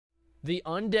The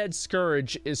undead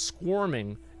scourge is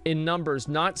swarming in numbers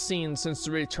not seen since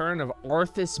the return of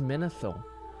Arthas Menethil.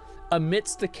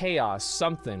 Amidst the chaos,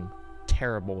 something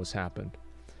terrible has happened.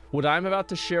 What I'm about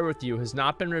to share with you has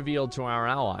not been revealed to our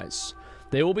allies.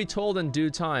 They will be told in due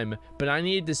time, but I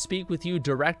need to speak with you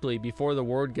directly before the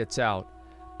word gets out.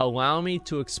 Allow me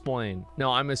to explain.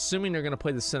 Now, I'm assuming they're going to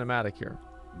play the cinematic here.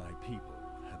 My people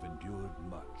have endured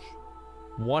much.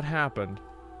 What happened?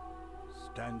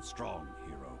 Stand strong,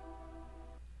 hero.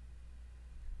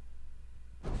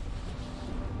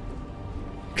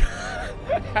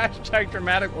 Hashtag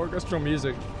dramatic orchestral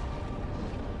music.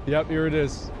 Yep, here it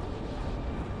is.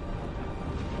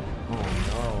 Oh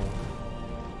no.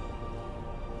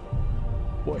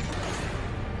 What?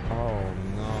 Oh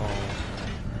no.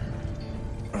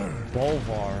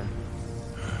 Bolvar.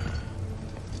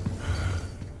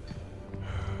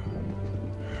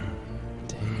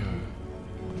 Damn.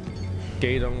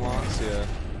 Gate unlocks, yeah.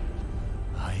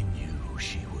 I knew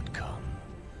she would come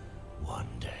one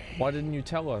day. Why didn't you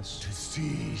tell us? To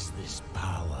seize this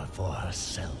power for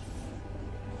herself.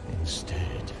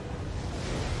 Instead,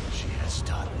 she has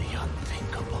done the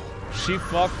unthinkable. She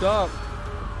fucked up.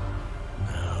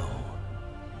 Now,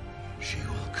 she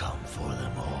will come for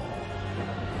them all.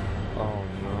 Oh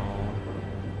no.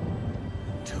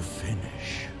 To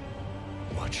finish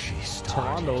what she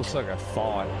started. Tyrande looks like a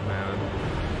thought, man.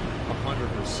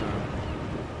 100%.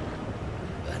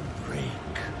 And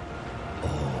break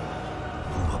all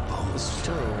who oppose. It's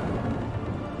true.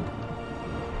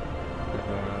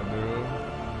 Dude.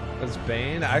 That's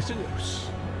Bane. I should.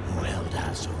 Who held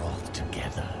Azeroth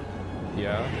together.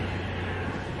 Yeah.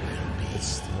 Will be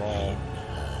It's Thrall. in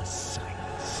her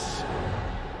sights.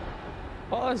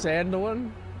 Oh, there's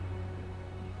Anduin.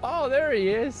 Oh, there he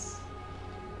is.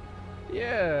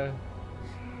 Yeah.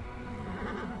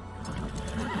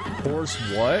 Horse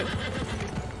what?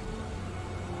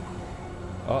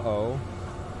 Uh-oh.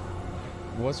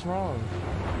 What's wrong?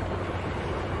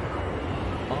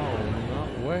 Oh,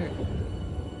 no, wait.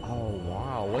 Oh,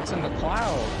 wow. What's in the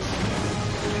clouds?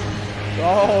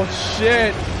 Oh,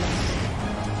 shit.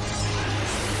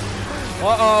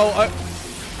 Uh-oh.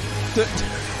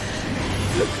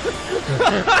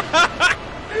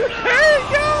 There he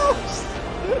goes!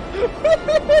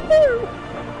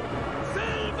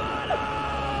 And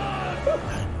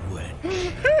when she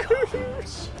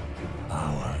comes,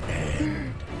 our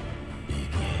end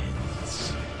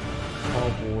begins.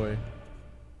 Oh boy.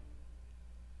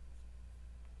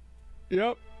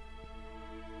 Yep.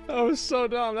 That was so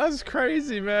dumb. That's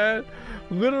crazy, man.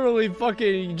 Literally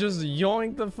fucking just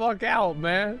yoinked the fuck out,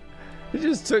 man. He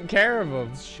just took care of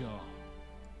him.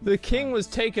 The king was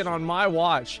taken on my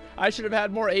watch. I should have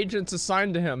had more agents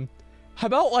assigned to him. How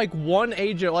about like one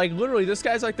agent? Like literally this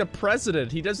guy's like the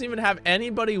president. He doesn't even have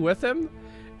anybody with him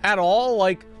at all.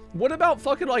 Like what about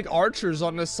fucking like archers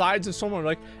on the sides of someone?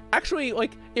 Like actually,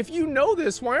 like if you know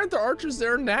this, why aren't the archers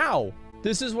there now?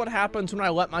 This is what happens when I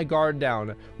let my guard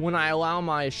down. When I allow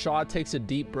my Shaw takes a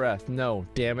deep breath. No,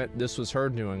 damn it, this was her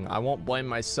doing. I won't blame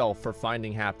myself for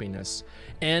finding happiness.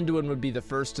 Anduin would be the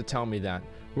first to tell me that.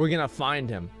 We're gonna find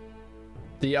him.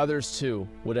 The others too,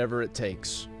 whatever it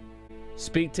takes.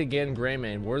 Speak to Gin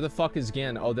Greymane. Where the fuck is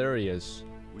Gin? Oh, there he is.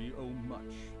 We owe much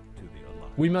to the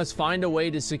Alliance. We must find a way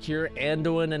to secure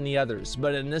Anduin and the others,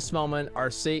 but in this moment,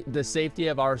 the safety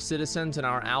of our citizens and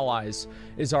our allies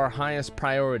is our highest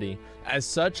priority. As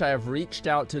such, I have reached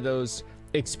out to those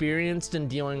experienced in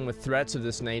dealing with threats of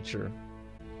this nature.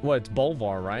 What, it's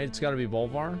Bolvar, right? It's gotta be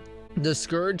Bolvar? The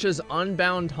Scourge's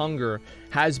unbound hunger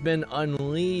has been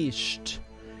unleashed.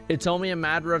 It's only a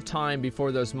matter of time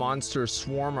before those monsters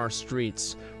swarm our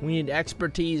streets. We need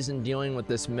expertise in dealing with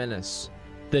this menace.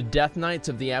 The Death Knights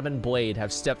of the Ebon Blade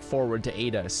have stepped forward to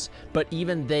aid us, but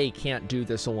even they can't do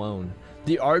this alone.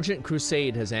 The Argent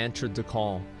Crusade has answered the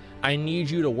call. I need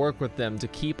you to work with them to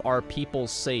keep our people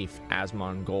safe,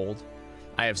 Asmongold.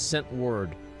 I have sent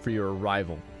word for your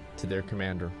arrival to their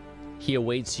commander. He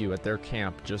awaits you at their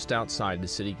camp just outside the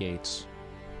city gates.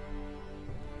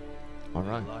 All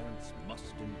right. The Alliance must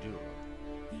endure.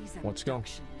 Let's go.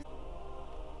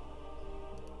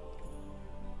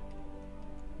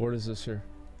 What is this here?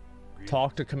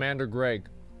 Talk to Commander Greg.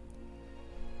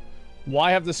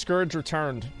 Why have the Scourge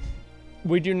returned?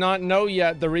 We do not know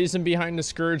yet the reason behind the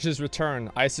Scourge's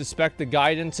return. I suspect the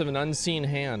guidance of an unseen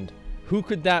hand. Who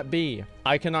could that be?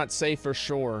 I cannot say for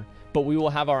sure, but we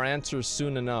will have our answers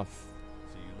soon enough.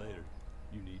 See you later.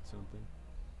 You need something?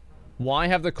 Why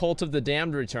have the Cult of the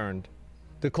Damned returned?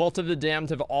 The Cult of the Damned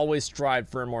have always strived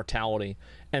for immortality,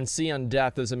 and see on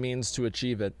death as a means to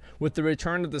achieve it. With the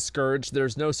return of the Scourge,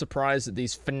 there's no surprise that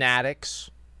these fanatics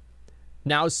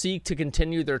now seek to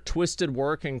continue their twisted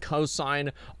work and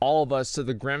consign all of us to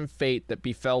the grim fate that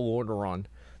befell Lordaeron.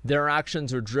 Their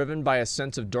actions are driven by a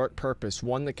sense of dark purpose,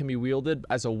 one that can be wielded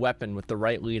as a weapon with the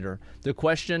right leader. The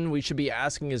question we should be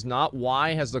asking is not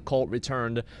why has the cult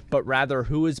returned, but rather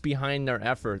who is behind their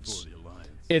efforts.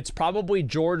 It's probably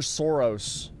George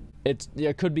Soros. It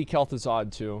could be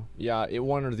Kel'Thuzad too. Yeah,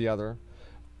 one or the other.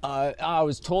 I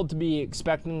was told to be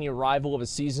expecting the arrival of a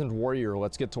seasoned warrior.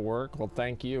 Let's get to work. Well,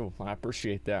 thank you. I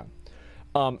appreciate that.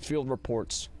 Field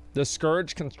reports. The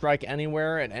Scourge can strike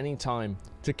anywhere at any time.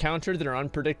 To counter their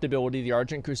unpredictability, the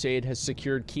Argent Crusade has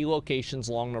secured key locations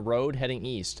along the road heading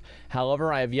east.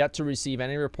 However, I have yet to receive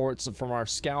any reports from our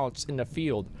scouts in the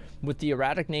field. With the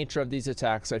erratic nature of these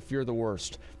attacks, I fear the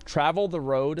worst. Travel the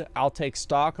road. I'll take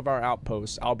stock of our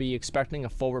outposts. I'll be expecting a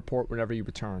full report whenever you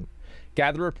return.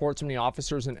 Gather reports from the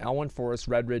officers in Elwyn Forest,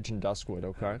 Red Ridge, and Duskwood,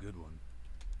 okay? Good one.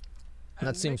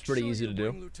 That seems pretty easy to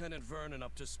do. Bring Lieutenant Vernon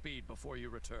up to speed before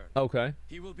you return. Okay.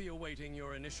 He will be awaiting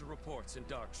your initial reports in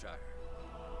Darkshire.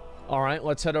 All right,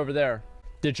 let's head over there.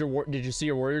 Did you see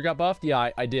your warrior got buffed?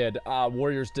 Yeah, I did.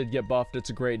 Warriors did get buffed.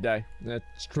 It's a great day.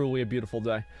 It's truly a beautiful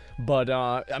day. But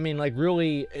I mean, like,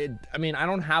 really, I mean, I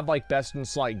don't have like best in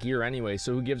slot gear anyway,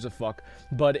 so who gives a fuck?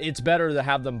 But it's better to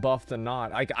have them buffed than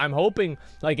not. I'm hoping,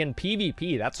 like, in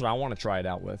PvP, that's what I want to try it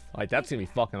out with. Like, that's gonna be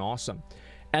fucking awesome.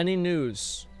 Any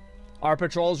news? Our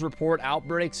patrols report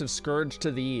outbreaks of Scourge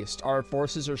to the east. Our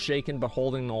forces are shaken but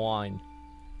holding the line.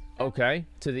 Okay,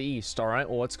 to the east. All right,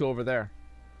 well, let's go over there.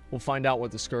 We'll find out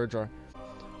what the Scourge are.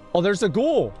 Oh, there's a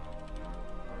ghoul.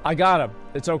 I got him.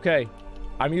 It's okay.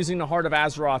 I'm using the Heart of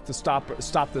Azeroth to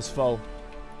stop this foe.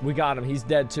 We got him. He's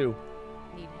dead too.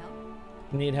 Need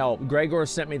help? Need help. Gregor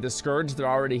sent me the Scourge. They're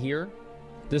already here.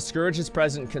 The Scourge's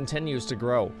presence continues to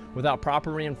grow. Without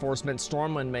proper reinforcement,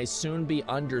 Stormwind may soon be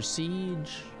under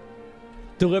siege.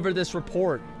 Deliver this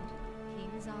report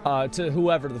to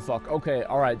whoever the fuck. Okay,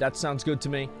 all right, that sounds good to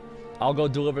me. I'll go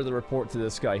deliver the report to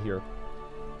this guy here.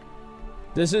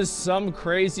 This is some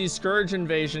crazy Scourge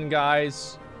invasion,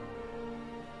 guys.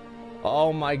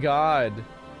 Oh my god.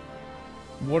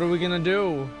 What are we gonna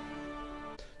do?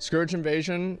 Scourge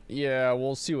invasion? Yeah,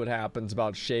 we'll see what happens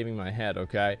about shaving my head,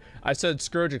 okay? I said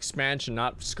Scourge expansion,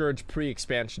 not Scourge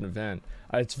pre-expansion event.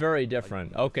 It's very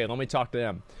different. Okay, let me talk to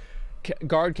him.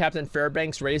 Guard Captain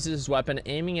Fairbanks raises his weapon,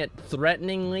 aiming it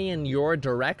threateningly in your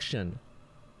direction.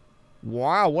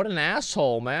 Wow, what an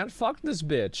asshole, man. Fuck this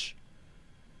bitch.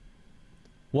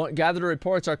 Gather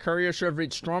reports. Our courier should have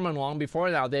reached Stormwind long before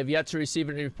now. They have yet to receive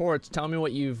any reports. Tell me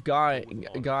what you've got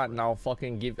and I'll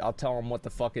fucking I'll tell them what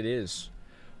the fuck it is.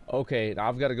 Okay, now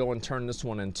I've got to go and turn this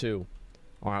one in too.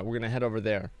 Alright, we're gonna head over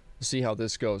there. See how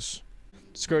this goes.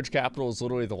 Scourge Capital is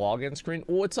literally the login screen.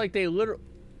 Oh, it's like they literally...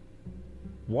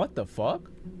 What the fuck?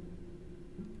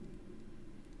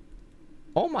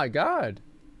 Oh my god.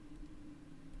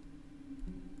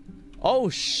 Oh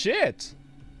shit.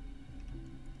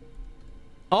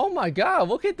 Oh my god,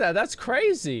 look at that. That's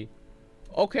crazy.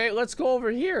 Okay, let's go over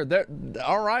here.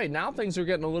 All right, now things are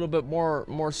getting a little bit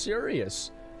more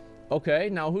serious. Okay,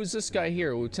 now who's this guy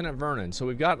here? Lieutenant Vernon. So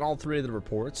we've gotten all three of the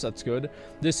reports. That's good.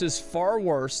 This is far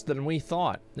worse than we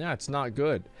thought. Yeah, it's not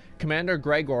good. Commander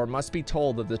Gregor must be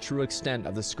told of the true extent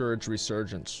of the Scourge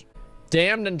resurgence.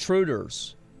 Damned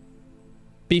intruders.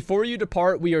 Before you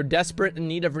depart, we are desperate in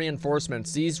need of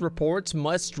reinforcements. These reports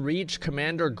must reach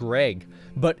Commander Greg.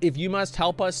 But if you must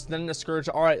help us, then the Scourge...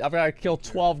 Alright, I've got to kill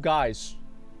 12 guys.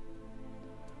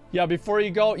 Yeah, before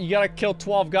you go, you gotta kill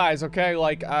 12 guys, okay?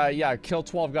 Like, yeah, kill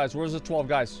 12 guys. Where's the 12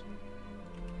 guys?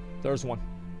 There's one.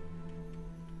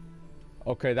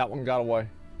 Okay, that one got away.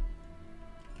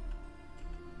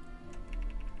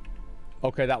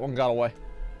 Okay, that one got away.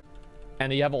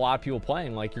 And you have a lot of people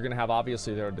playing. Like, you're gonna have,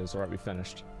 obviously, there it is. Alright, we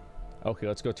finished. Okay,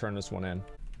 let's go turn this one in.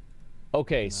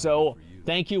 Okay, so,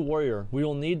 thank you, warrior. We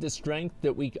will need the strength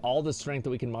that all the strength that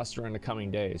we can muster in the coming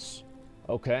days.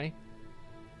 Okay?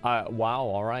 Wow,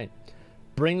 alright.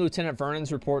 Bring Lieutenant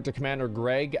Vernon's report to Commander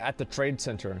Greg at the Trade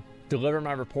Center. Deliver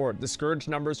my report. The Scourge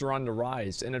numbers are on the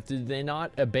rise, and if they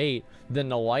not abate, then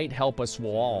the light help us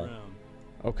will all.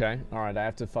 Okay, alright, I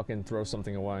have to fucking throw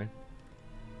something away.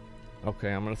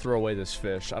 Okay, I'm gonna throw away this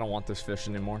fish. I don't want this fish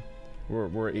anymore.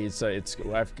 Stormwind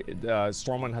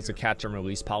has a catch and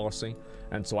release policy,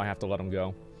 and so I have to let him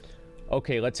go.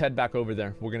 Okay, let's head back over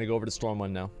there. We're gonna go over to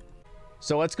Stormwind now.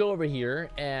 So let's go over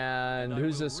here, and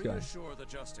who's this guy? Reassure the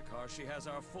Justicar she has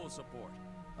our full support.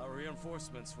 Our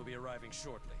reinforcements will be arriving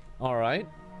shortly. All right.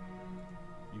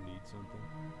 You need something?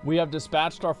 We have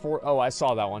dispatched our Oh, I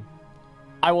saw that one.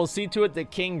 I will see to it that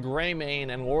King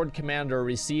Greymane and Lord Commander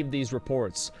receive these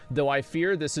reports. Though I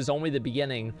fear this is only the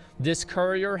beginning, this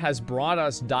courier has brought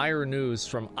us dire news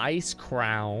from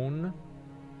Icecrown.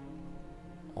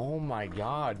 Oh my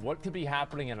god, what could be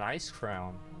happening in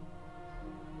Icecrown?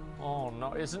 Oh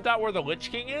no, isn't that where the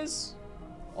Lich King is?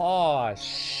 Oh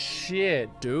shit,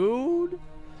 dude.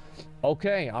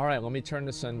 Okay, alright, let me turn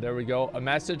this in. There we go. A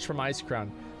message from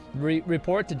Icecrown.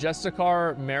 Report to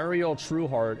Justicar Mariel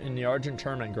Trueheart in the Argent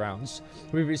Tournament Grounds.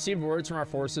 We've received words from our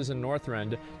forces in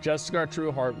Northrend. Justicar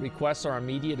Trueheart requests our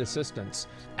immediate assistance.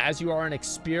 As you are an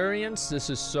experienced, this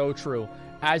is so true.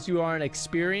 As you are an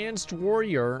experienced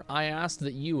warrior, I ask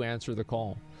that you answer the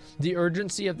call. The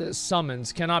urgency of this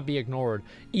summons cannot be ignored,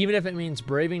 even if it means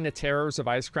braving the terrors of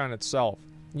Icecrown itself.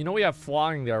 You know we have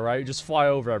flying there, right? You just fly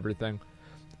over everything.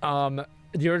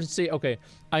 The urgency, okay.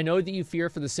 I know that you fear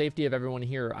for the safety of everyone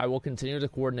here. I will continue to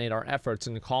coordinate our efforts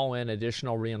and call in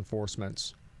additional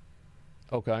reinforcements.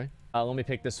 Okay. Let me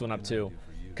pick this one up too.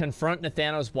 Confront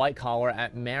Nathanos Blightcaller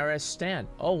at Maris Stand.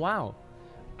 Oh, wow.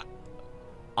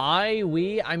 I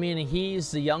mean,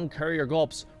 he's the young courier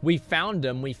Gulps. We found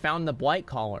him. We found the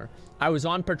Blightcaller. I was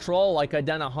on patrol like I'd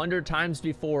done 100 times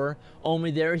before, only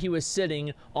there he was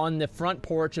sitting on the front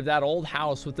porch of that old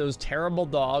house with those terrible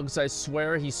dogs. I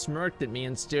swear he smirked at me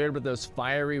and stared with those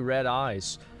fiery red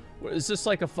eyes. Is this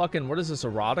like a fucking, what is this,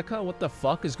 erotica? What the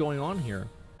fuck is going on here?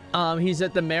 He's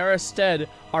at the Maris Stead.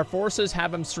 Our forces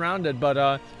have him surrounded,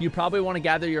 but you probably want to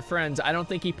gather your friends. I don't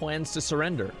think he plans to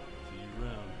surrender.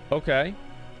 Okay.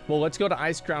 Well, let's go to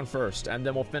Icecrown first, and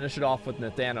then we'll finish it off with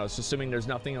Nathanos, assuming there's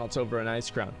nothing else over in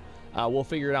Icecrown. We'll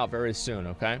figure it out very soon,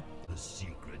 okay? The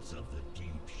secrets of the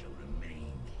deep shall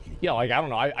remain hidden. Yeah, like, I don't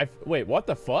know. Wait, what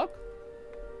the fuck?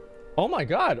 Oh my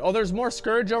god. Oh, there's more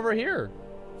Scourge over here.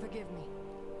 Forgive me,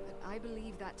 but I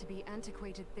believe that to be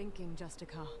antiquated thinking,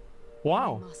 Justicar.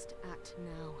 Wow. We must act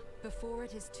now, before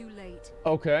it is too late.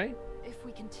 Okay. If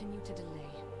we continue to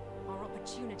delay, our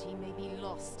opportunity may be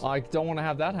lost. I don't want to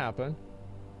have that happen.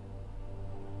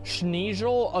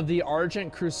 Schneasel of the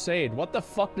Argent Crusade. What the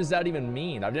fuck does that even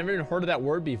mean? I've never even heard of that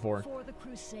word before. For the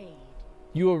crusade.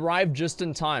 You arrived just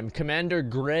in time. Commander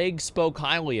Greg spoke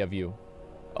highly of you.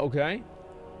 Okay.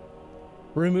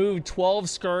 Removed 12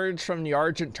 Scourge from the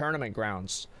Argent Tournament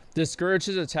Grounds. The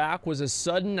Scourge's attack was as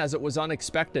sudden as it was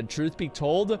unexpected. Truth be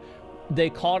told,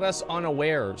 they caught us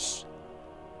unawares.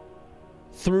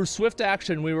 Through swift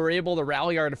action, we were able to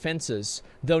rally our defenses,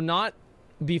 though not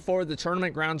before the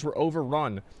tournament grounds were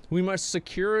overrun. We must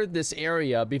secure this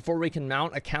area before we can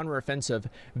mount a counteroffensive.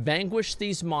 Vanquish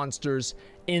these monsters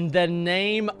in the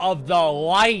name of the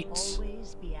light.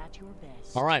 Always be at your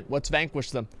best. All right, let's vanquish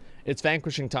them. It's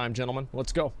vanquishing time, gentlemen.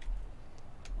 Let's go.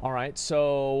 All right,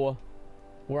 so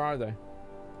where are they?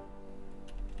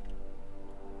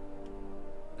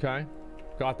 Okay,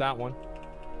 got that one.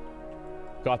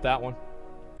 Got that one.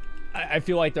 I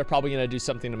feel like they're probably going to do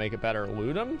something to make it better.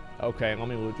 Loot them? Okay, let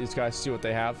me loot these guys, see what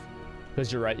they have.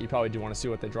 Because you're right, you probably do want to see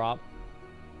what they drop.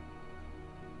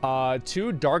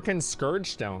 2 Darkened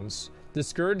Scourge Stones. The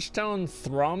Scourge Stone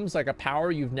thrums like a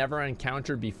power you've never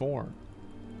encountered before.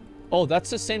 Oh, that's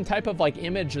the same type of, like,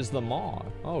 image as the Maw.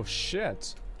 Oh,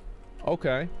 shit.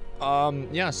 Okay.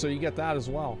 Yeah, so you get that as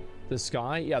well. The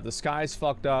sky? Yeah, the sky's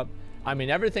fucked up. I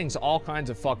mean, everything's all kinds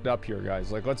of fucked up here,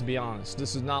 guys. Like, let's be honest.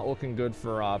 This is not looking good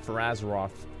for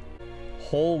Azeroth.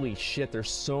 Holy shit, there's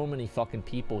so many fucking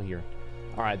people here.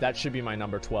 All right, that should be my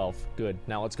number 12. Good.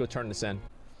 Now let's go turn this in.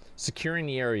 Securing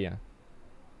the area.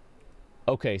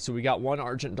 Okay, so we got 1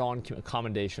 Argent Dawn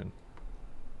commendation.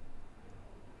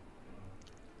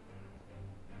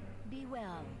 Be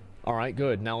well. All right,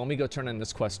 good. Now let me go turn in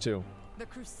this quest too. The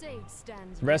crusade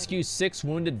stands Rescue ready. 6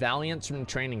 wounded Valiants from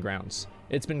training grounds.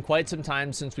 It's been quite some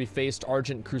time since we faced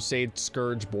Argent Crusade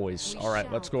Scourge boys. All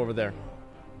right, let's go over there.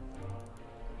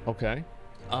 Okay.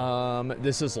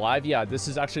 This is live? Yeah, this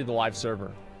is actually the live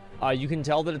server. You can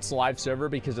tell that it's the live server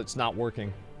because it's not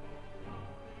working.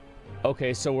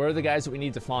 Okay, so where are the guys that we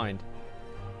need to find?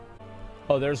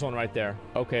 Oh, there's one right there.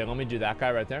 Okay, let me do that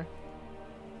guy right there.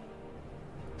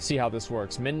 See how this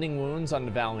works. Mending wounds on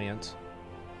the Valiant.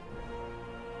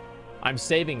 I'm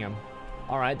saving him.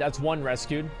 All right, that's 1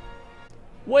 rescued.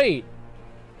 Wait.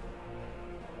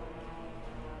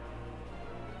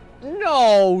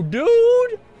 No,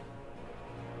 dude.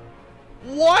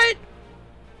 What?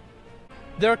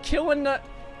 They're killing our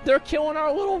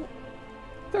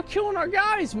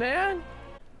guys, man.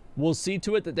 We'll see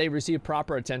to it that they receive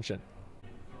proper attention.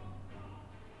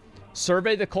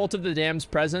 Survey the Cult of the Damned's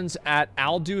presence at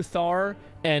Alduthar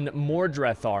and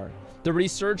Mordrethar. The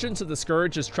resurgence of the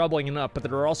Scourge is troubling enough, but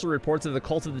there are also reports of the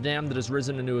Cult of the Damned that has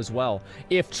risen anew as well.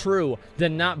 If true,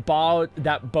 then that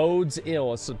bodes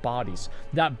ill. It's bodies.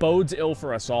 That bodes ill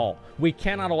for us all. We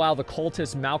cannot allow the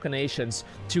cultist machinations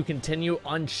to continue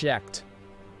unchecked.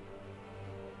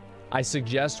 I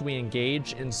suggest we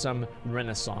engage in some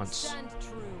renaissance.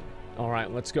 All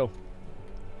right, let's go.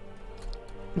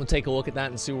 We'll take a look at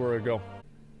that and see where we go.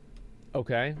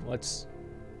 Okay, let's...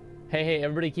 Hey,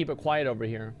 everybody keep it quiet over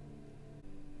here.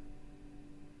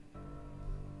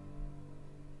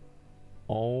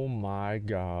 Oh my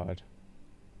god.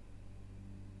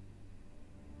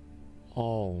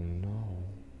 Oh no.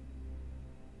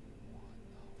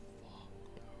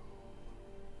 What the fuck?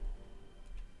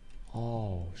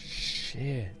 Oh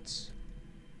shit.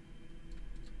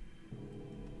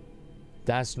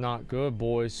 That's not good,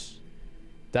 boys.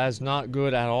 That's not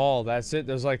good at all. That's it.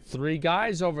 There's like 3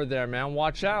 guys over there, man.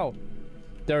 Watch out.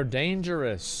 They're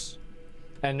dangerous.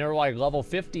 And they're like level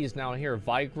 50s now here.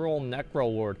 Vicral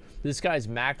Necrolord. This guy's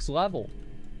max level.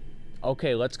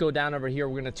 Okay, let's go down over here.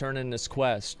 We're going to turn in this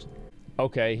quest.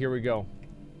 Okay, here we go.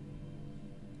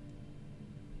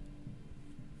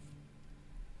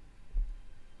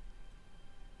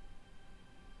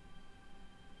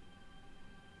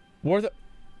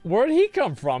 Where'd he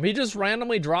come from? He just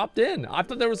randomly dropped in. I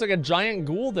thought there was like a giant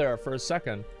ghoul there for a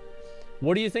second.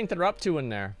 What do you think they're up to in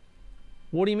there?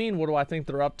 What do you mean, what do I think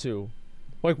they're up to?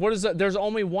 Like, what is that? There's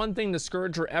only one thing the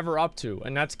Scourge are ever up to,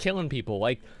 and that's killing people.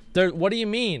 Like, what do you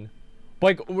mean?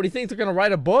 Like, what do you think they're gonna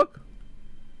write a book?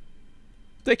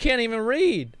 They can't even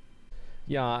read.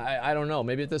 Yeah, I don't know.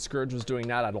 Maybe if the Scourge was doing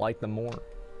that, I'd like them more.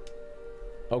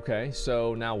 Okay,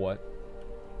 so now what?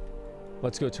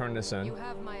 Let's go turn this in. You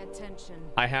have my attention.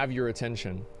 I have your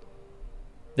attention.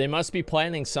 They must be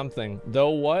planning something. Though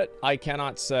what? I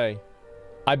cannot say.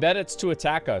 I bet it's to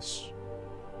attack us.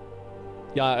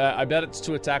 Yeah, I bet it's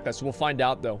to attack us. We'll find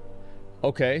out, though.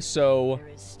 Okay, so... There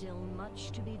is still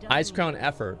much to be done. Ice Crown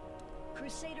effort.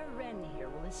 Crusader Ren here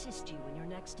will assist you in your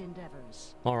next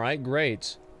endeavors. Alright,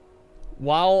 great.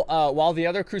 While the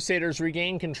other Crusaders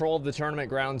regain control of the tournament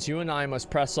grounds, you and I must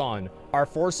press on. Our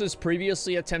forces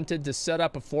previously attempted to set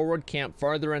up a forward camp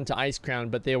farther into Ice Crown,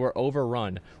 but they were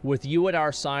overrun. With you at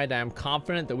our side, I am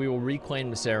confident that we will reclaim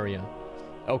this area.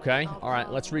 Okay,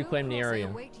 alright, let's reclaim the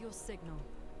area.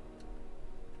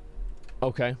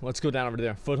 Okay, let's go down over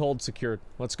there. Foothold secured.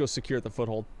 Let's go secure the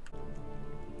foothold.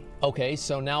 Okay,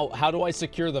 so now how do I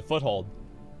secure the foothold?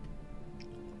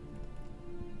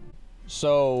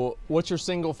 So, what's your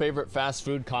single favorite fast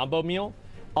food combo meal?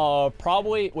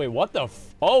 Probably, wait, what the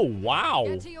oh, wow.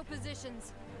 Get to your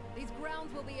positions. These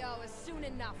grounds will be ours soon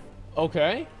enough.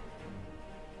 Okay.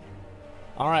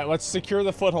 All right, let's secure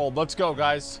the foothold. Let's go,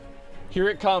 guys. Here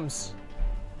it comes.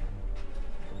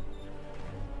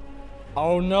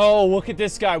 Oh no, look at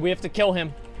this guy. We have to kill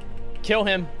him. Kill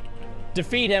him.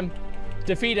 Defeat him.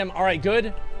 Defeat him. All right,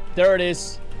 good. There it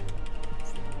is.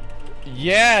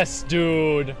 Yes,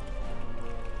 dude.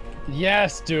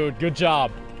 Yes, dude. Good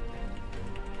job.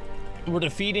 We're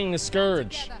defeating the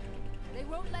Scourge. They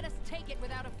won't let us take it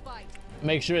without a fight.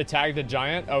 Make sure to tag the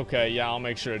giant? Okay, yeah, I'll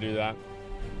make sure to do that.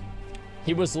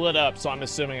 He was lit up, so I'm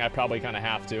assuming I probably kind of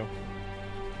have to.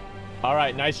 All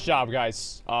right, nice job,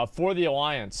 guys. For the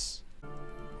Alliance.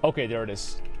 Okay, there it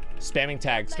is. Spamming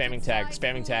tag, spamming tag,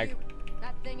 spamming tag.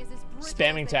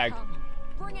 Spamming tag.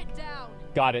 Bring it down.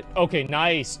 Got it. Okay,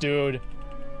 nice, dude.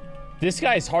 This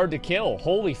guy's hard to kill.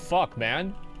 Holy fuck,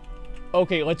 man.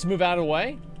 Okay, let's move out of the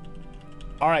way.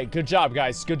 All right, good job,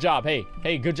 guys. Good job. Hey,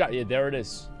 good job. Yeah, there it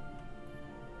is.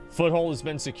 Foothold has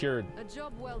been secured. A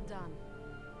job well done.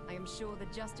 I am sure the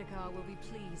Justicar will be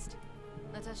pleased.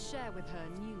 Let us share with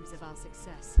her news of our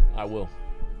success. I will.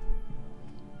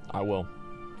 I will.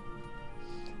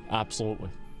 Absolutely.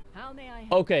 How may I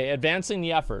help? Okay, advancing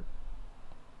the effort.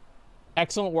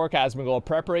 Excellent work, Asmongold.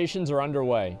 Preparations are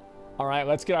underway. All right,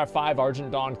 let's get our 5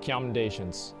 Argent Dawn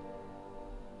commendations.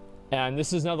 And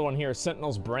this is another one here,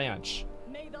 Sentinel's Branch.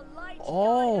 May the light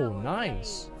oh, guide our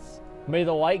nice. blades. May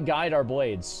the light guide our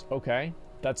blades. Okay,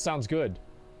 that sounds good.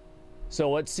 So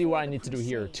let's see what I need to do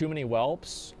here. Too many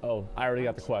whelps. Oh, I already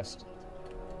got the quest.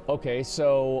 Okay,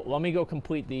 so let me go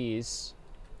complete these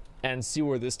and see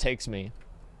where this takes me.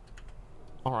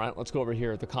 All right, let's go over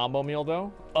here. The combo meal,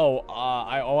 though. Oh,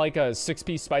 I like a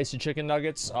 6-piece spicy chicken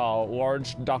nuggets,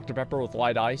 large Dr. Pepper with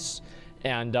light ice,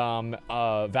 and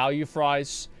value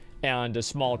fries, and a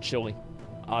small chili.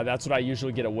 That's what I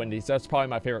usually get at Wendy's. That's probably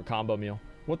my favorite combo meal.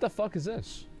 What the fuck is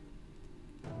this?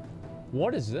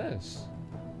 What is this?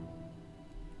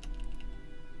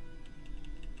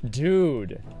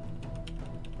 Dude.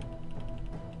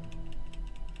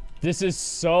 This is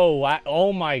so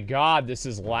oh my god, this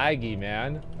is laggy,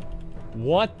 man.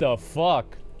 What the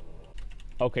fuck?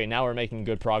 Okay, now we're making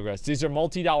good progress. These are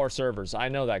multi-dollar servers. I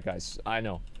know that, guys. I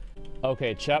know.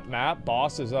 Okay, check map.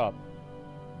 Boss is up.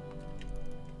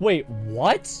 Wait,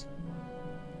 what?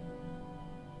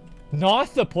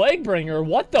 Noth the Plaguebringer?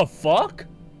 What the fuck?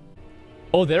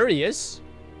 Oh, there he is.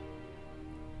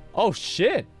 Oh,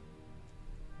 shit.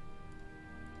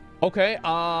 Okay,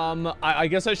 I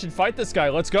guess I should fight this guy.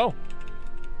 Let's go.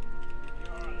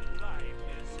 Your life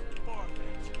is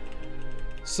forfeit.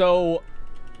 So,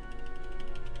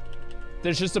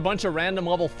 there's just a bunch of random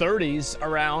level 30s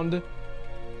around.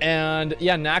 And,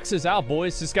 yeah, Nax is out,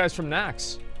 boys. This guy's from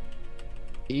Nax.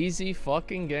 Easy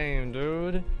fucking game,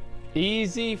 dude.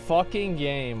 Easy fucking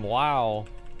game. Wow.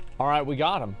 All right, we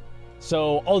got him.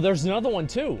 So, oh, there's another one,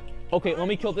 too. Okay, let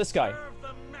me kill this guy.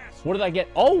 What did I get?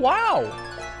 Oh, wow.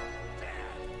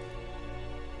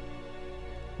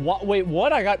 What? Wait,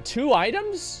 what? I got 2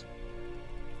 items?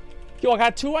 Yo, I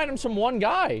got 2 items from one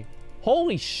guy.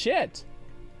 Holy shit.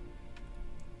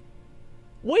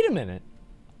 Wait a minute.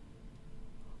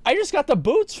 I just got the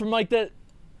boots from like the...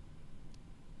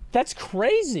 That's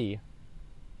crazy.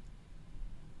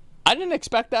 I didn't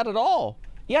expect that at all.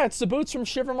 Yeah, it's the boots from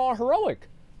Shivermaw Heroic.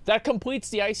 That completes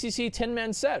the ICC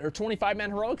 10-man set or 25-man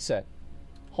Heroic set.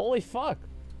 Holy fuck.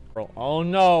 Oh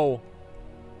no.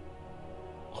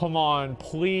 Come on,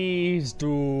 please,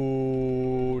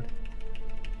 dude.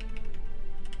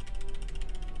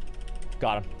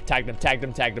 Got him. Tagged him, tagged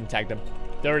him, tagged him, tagged him.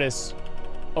 There it is.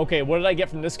 Okay, what did I get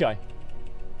from this guy?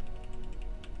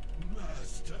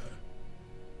 Master,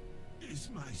 is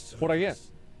my service What'd I get?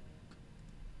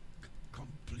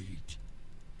 complete?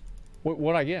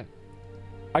 What'd I get?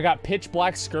 I got pitch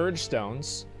black Scourge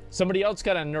stones. Somebody else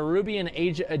got a Nerubian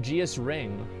Aegeus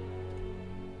ring.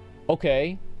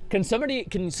 Okay. Can some of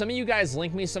you guys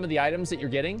link me some of the items that you're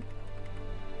getting?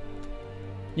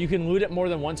 You can loot it more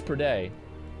than once per day.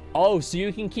 Oh, so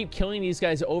you can keep killing these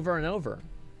guys over and over.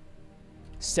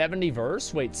 70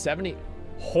 verse? Wait, 70?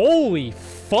 Holy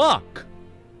fuck!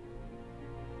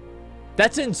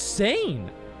 That's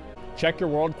insane! Check your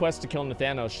world quest to kill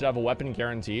Nathanos. Should have a weapon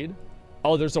guaranteed.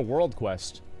 Oh, there's a world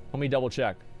quest. Let me double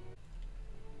check.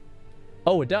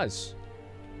 Oh, it does.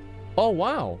 Oh,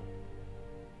 wow.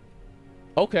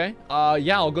 Okay.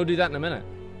 Yeah, I'll go do that in a minute.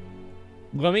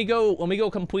 Let me go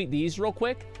complete these real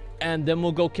quick, and then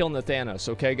we'll go kill Nathanos,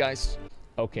 okay, guys?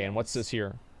 Okay, and what's this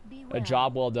here? A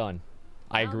job well done.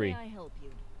 I agree.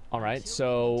 All right,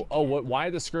 so... Oh, why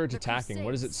are the Scourge attacking?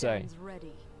 What does it say?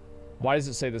 Why does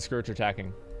it say the Scourge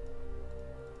attacking?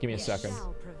 Give me a second.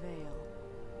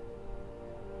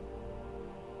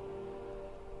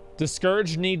 The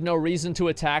Scourge need no reason to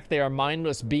attack. They are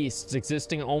mindless beasts,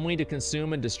 existing only to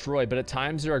consume and destroy, but at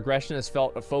times their aggression is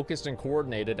felt focused and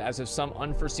coordinated, as if some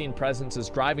unforeseen presence is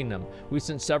driving them. We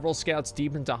sent several scouts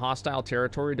deep into hostile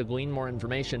territory to glean more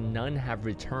information. None have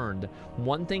returned.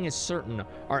 One thing is certain,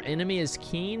 our enemy is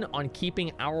keen on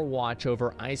keeping our watch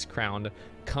over Icecrown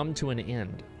come to an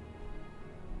end.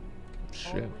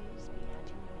 Shit.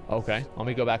 Okay, let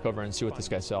me go back over and see what this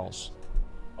guy sells.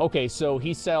 Okay, so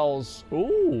he sells...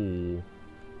 Ooh.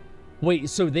 Wait,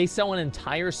 so they sell an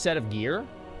entire set of gear?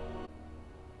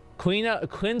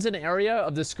 Cleanse an area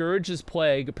of the Scourge's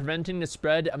plague, preventing the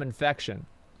spread of infection.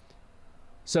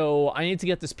 So, I need to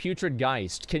get this Putrid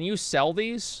Geist. Can you sell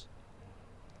these?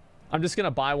 I'm just going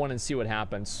to buy one and see what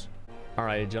happens.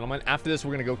 Alright, gentlemen. After this,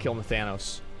 we're going to go kill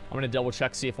Nathanos. I'm going to double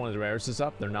check, see if one of the rares is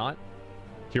up. They're not.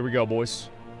 Here we go, boys.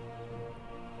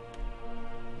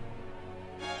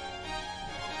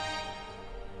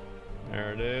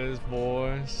 There it is,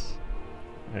 boys.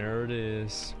 There it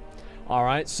is. All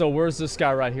right, so where's this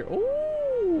guy right here?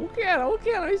 Ooh, look at him, look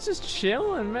at him. He's just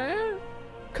chilling, man.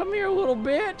 Come here, little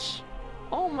bitch.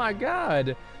 Oh, my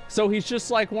God. So he's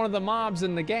just like one of the mobs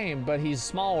in the game, but he's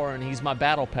smaller and he's my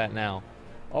battle pet now.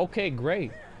 Okay,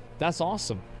 great. That's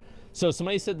awesome. So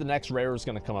somebody said the next rare is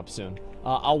going to come up soon.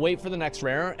 I'll wait for the next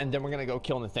rare, and then we're going to go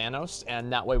kill Nathanos,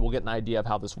 and that way we'll get an idea of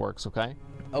how this works, okay?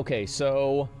 Okay,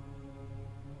 so...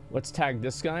 let's tag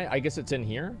this guy. I guess it's in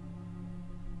here.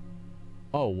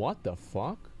 Oh, what the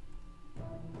fuck?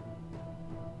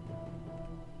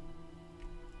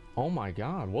 Oh my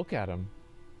God, look at him.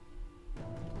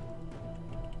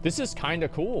 This is kind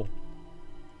of cool.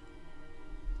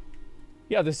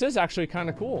 Yeah, this is actually kind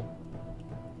of cool.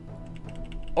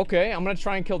 Okay, I'm gonna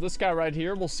try and kill this guy right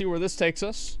here. We'll see where this takes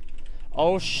us.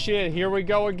 Oh shit, here we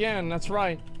go again. That's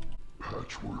right.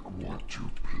 Patchwork want to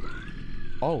play.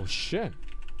 Oh shit.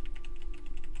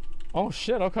 Oh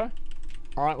shit, okay.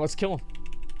 Alright, let's kill him.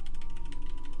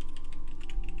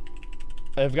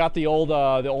 They've got the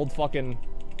old fucking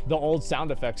the old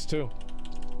sound effects too.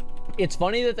 It's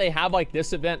funny that they have like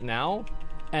this event now,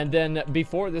 and then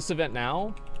before this event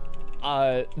now,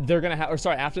 they're gonna have, or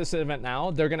sorry, after this event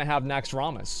now, they're gonna have next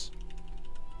Ramus.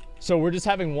 So we're just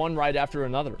having one right after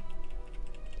another.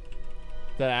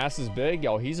 That ass is big?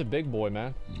 Yo, he's a big boy,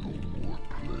 man.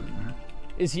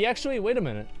 Is he actually? Wait a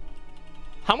minute.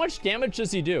 How much damage does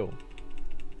he do?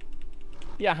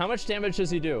 Yeah, how much damage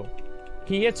does he do?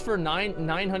 He hits for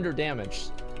 900 damage.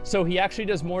 So he actually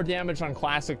does more damage on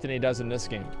Classic than he does in this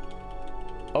game.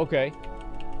 Okay.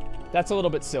 That's a little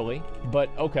bit silly, but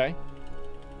okay.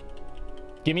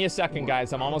 Give me a second,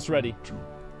 guys. I'm almost ready.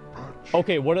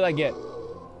 Okay, what did I get?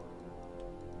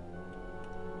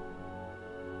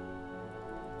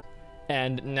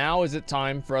 And now is it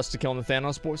time for us to kill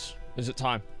Nathanos, boys? Is it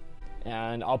time?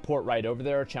 And I'll port right over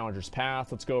there. Challenger's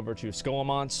Path. Let's go over to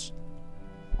Skullamonts.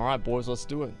 Alright, boys, let's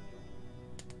do it.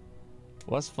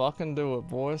 Let's fucking do it,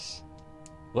 boys.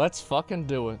 Let's fucking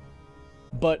do it.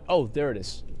 But, oh, there it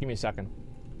is. Give me a second.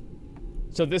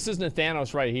 So this is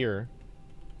Nathanos right here.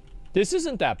 This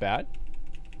isn't that bad.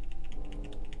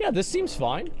 Yeah, this seems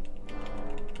fine.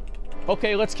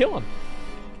 Okay, let's kill him.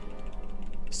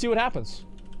 See what happens.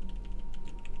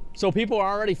 So people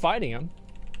are already fighting him.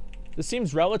 This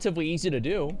seems relatively easy to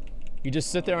do. You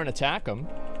just sit there and attack him.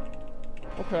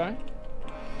 Okay.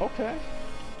 Okay.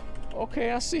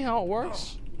 Okay, I see how it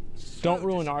works. Don't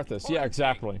ruin Arthas. Yeah,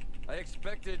 exactly. I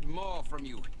expected more from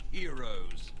you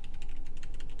heroes.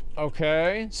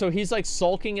 Okay, so he's like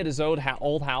sulking at his old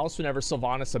house whenever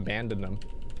Sylvanas abandoned him.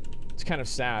 It's kind of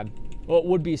sad. Well, it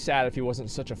would be sad if he wasn't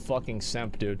such a fucking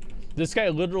simp, dude. This guy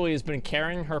literally has been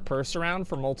carrying her purse around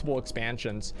for multiple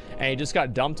expansions, and he just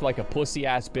got dumped like a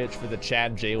pussy-ass bitch for the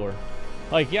Chad jailer.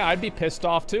 Like, yeah, I'd be pissed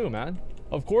off too, man.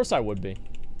 Of course I would be.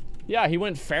 Yeah, he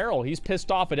went feral. He's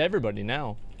pissed off at everybody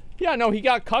now. Yeah, no, he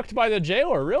got cucked by the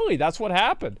jailer. Really, that's what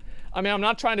happened. I mean, I'm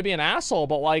not trying to be an asshole,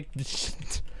 but like,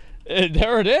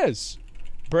 there it is.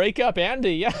 Break up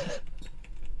Andy, yeah.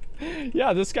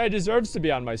 Yeah, this guy deserves to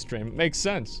be on my stream. It makes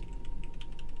sense.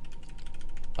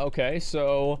 Okay,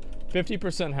 so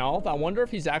 50% health. I wonder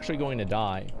if he's actually going to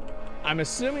die. I'm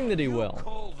assuming that he will.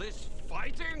 Call this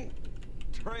fighting?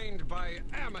 Trained by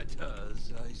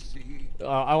amateurs, I see.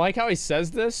 I like how he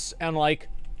says this, and like,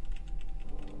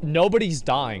 nobody's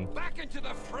dying. Back into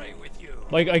the fray with you.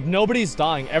 Like nobody's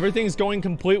dying. Everything's going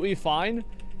completely fine,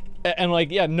 and like,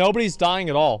 yeah, nobody's dying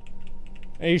at all.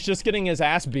 And he's just getting his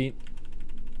ass beat.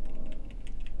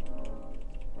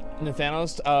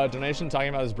 Nathanos donation talking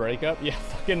about his breakup. Yeah,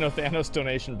 fucking Nathanos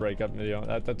donation breakup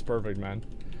video. That's perfect, man.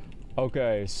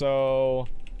 Okay, so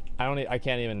I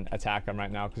can't even attack him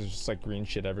right now because there's just like green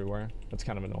shit everywhere. That's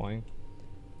kind of annoying.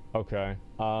 Okay.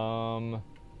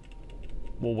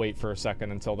 We'll wait for a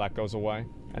second until that goes away,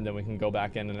 and then we can go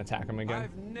back in and attack him again.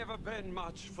 I've never been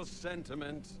much for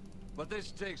sentiment, but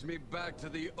this takes me back to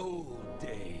the old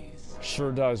days.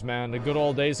 Sure does, man. The good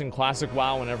old days in Classic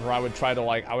WoW, whenever I would try to,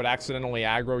 like, I would accidentally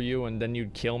aggro you and then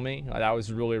you'd kill me. That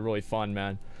was really, really fun,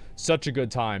 man. Such a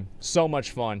good time. So much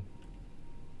fun.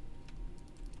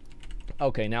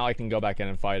 Okay, now I can go back in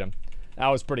and fight him. That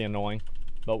was pretty annoying,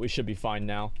 but we should be fine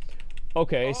now.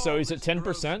 Okay, so he's at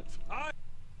 10%.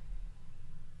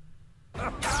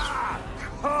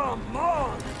 Come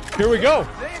on! Here we go.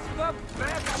 This the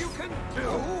best you can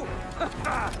do?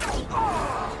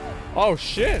 Oh,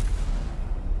 shit.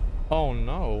 Oh,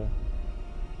 no.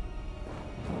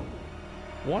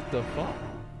 What the fuck?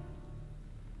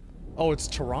 Oh, it's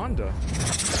Tyrande.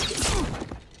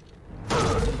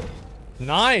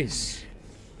 Nice.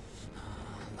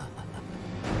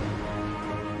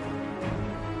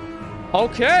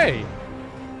 Okay.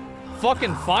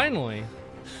 Fucking finally.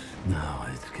 Now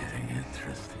it's getting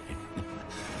interesting.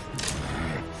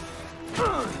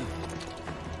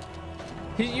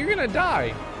 You're gonna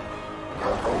die.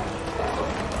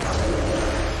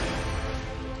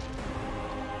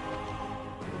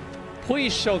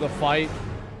 Please show the fight.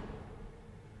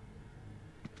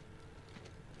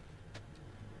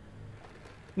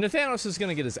 Nathanos is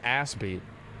gonna get his ass beat.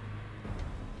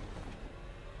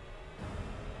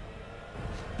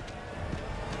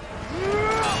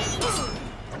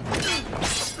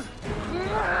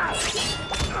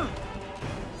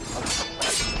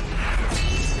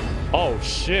 Oh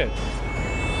shit.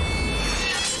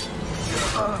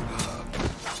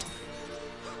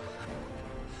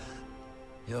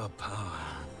 Your power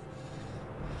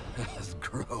has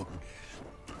grown.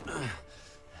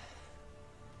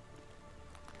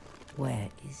 Where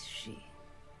is she?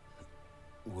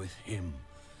 With him.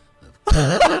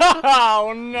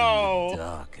 Oh no.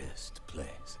 Darkest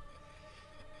place.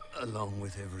 Along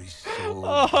with every soul.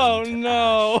 Oh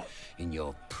no. In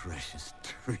your precious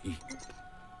tree.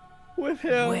 With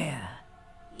him. Where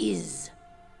is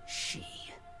she?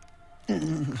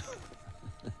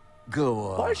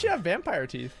 Go on. Why does she have vampire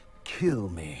teeth? Kill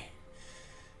me.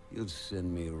 You'll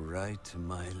send me right to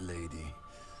my lady.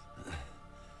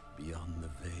 Beyond the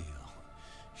veil,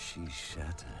 she's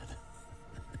shattered.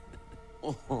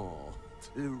 Oh,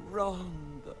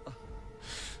 Tyrande.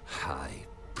 High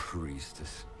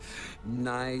priestess,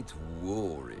 night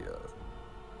warrior.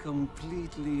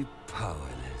 Completely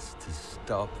powerless to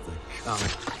stop the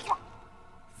coming.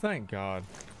 Thank God.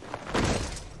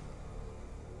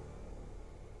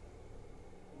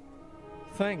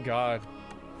 Thank God.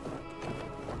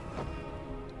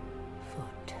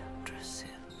 Fortress.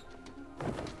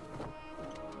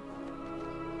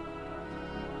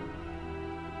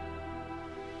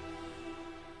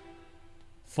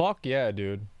 Fuck yeah,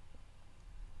 dude.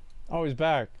 Oh, he's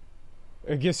back.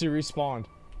 I guess he respawned.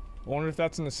 I wonder if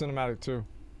that's in the cinematic too.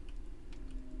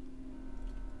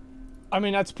 I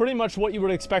mean, that's pretty much what you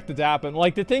would expect it to happen.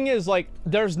 Like, the thing is, like,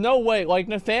 there's no way. Like,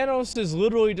 Nathanos is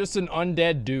literally just an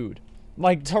undead dude.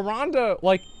 Like, Tyrande,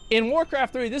 like, in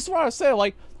Warcraft 3, this is what I was saying.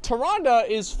 Like, Tyrande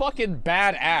is fucking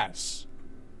badass.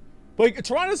 Like,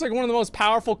 Tyrande's like one of the most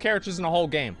powerful characters in the whole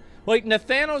game. Like,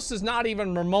 Nathanos is not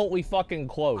even remotely fucking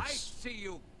close. I see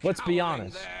you. Let's be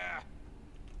honest. There.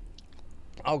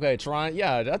 Okay, Tyrande,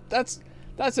 yeah, that's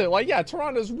it. Like, yeah,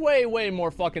 Tyrande's way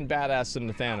more fucking badass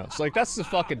than Nathanos. Like, that's the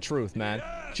fucking truth, man.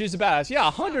 She's a badass.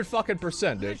 Yeah,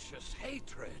 100%, dude.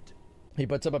 Hatred. He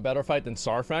puts up a better fight than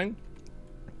Saurfang?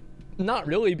 Not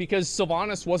really, because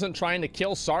Sylvanas wasn't trying to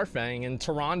kill Saurfang, and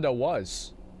Tyrande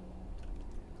was.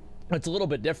 It's a little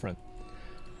bit different.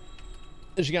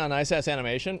 She got a nice-ass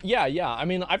animation? Yeah. I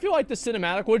mean, I feel like the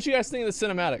cinematic... What did you guys think of the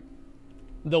cinematic?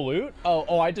 The loot?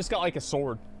 Oh, I just got, like, a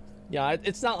sword. Yeah,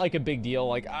 it's not, like, a big deal.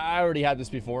 Like, I already had this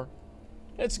before.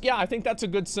 Yeah, I think that's a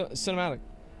good cinematic.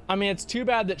 I mean, it's too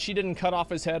bad that she didn't cut off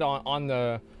his head on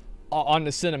the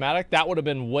cinematic. That would have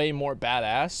been way more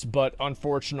badass, but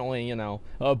unfortunately, you know,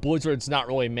 Blizzard's not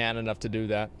really man enough to do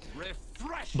that.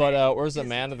 But where's the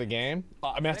man of the game?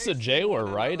 I mean, that's the jailer,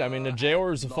 right? I mean, the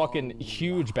jailer is a fucking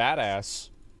huge badass.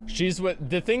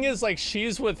 The thing is, like,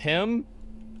 she's with him.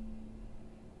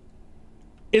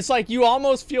 It's like you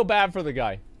almost feel bad for the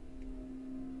guy.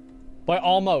 Like,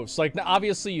 almost. Like,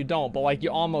 obviously you don't, but like,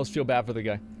 you almost feel bad for the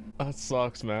guy. That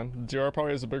sucks, man. JR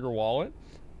probably has a bigger wallet.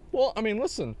 Well, I mean,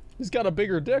 listen, he's got a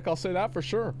bigger dick, I'll say that for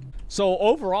sure. So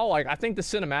overall, like, I think the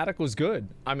cinematic was good.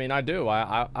 I mean, I do.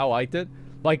 I liked it.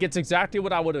 Like, it's exactly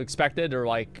what I would have expected or,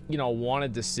 like, you know,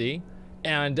 wanted to see.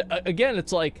 And again,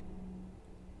 it's like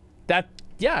that.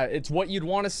 Yeah, it's what you'd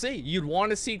want to see. You'd want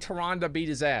to see Tyrande beat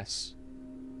his ass.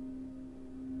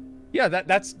 Yeah,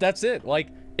 that's it. Like,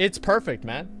 it's perfect,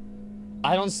 man.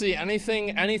 I don't see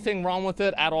anything wrong with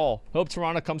it at all. Hope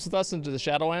Tyrande comes with us into the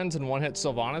Shadowlands and one-hit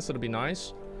Sylvanas. It'll be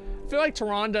nice. I feel like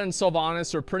Tyrande and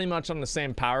Sylvanas are pretty much on the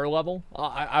same power level.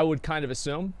 I would kind of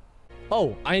assume.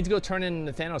 Oh, I need to go turn in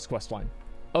the Nathanos questline.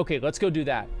 Okay, let's go do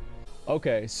that.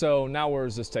 Okay, so now where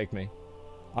does this take me?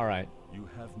 All right. You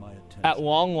have my attention. At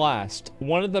long last,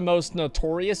 one of the most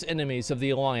notorious enemies of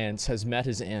the Alliance has met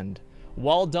his end.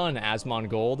 Well done,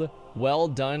 Asmongold. Well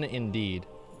done indeed.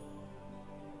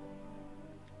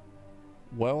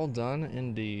 Well done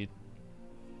indeed.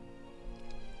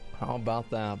 How about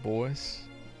that, boys?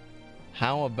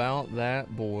 How about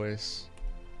that, boys?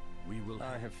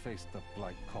 I have faced the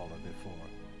Blightcaller before.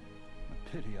 A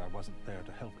pity I wasn't there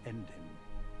to help end him.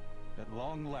 At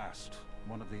long last,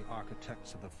 one of the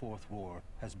architects of the Fourth War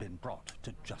has been brought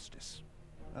to justice.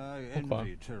 I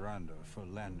envy Tyrande for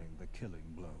landing the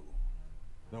killing blow.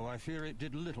 Though I fear it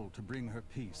did little to bring her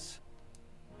peace.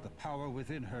 The power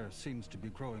within her seems to be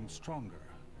growing stronger,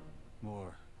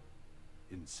 more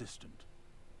insistent.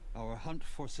 Our hunt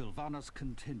for Sylvanas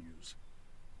continues.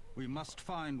 We must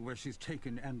find where she's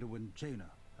taken Anduin, Jaina,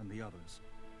 and the others.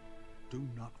 Do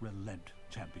not relent,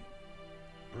 champion.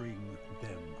 Bring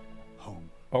them home.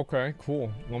 Okay,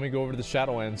 cool. Let me go over to the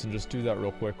Shadowlands and just do that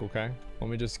real quick, okay? Let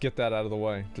me just get that out of the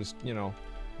way. Just, you know,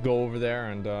 go over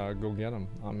there and go get them.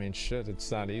 I mean, shit, it's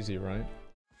that easy, right?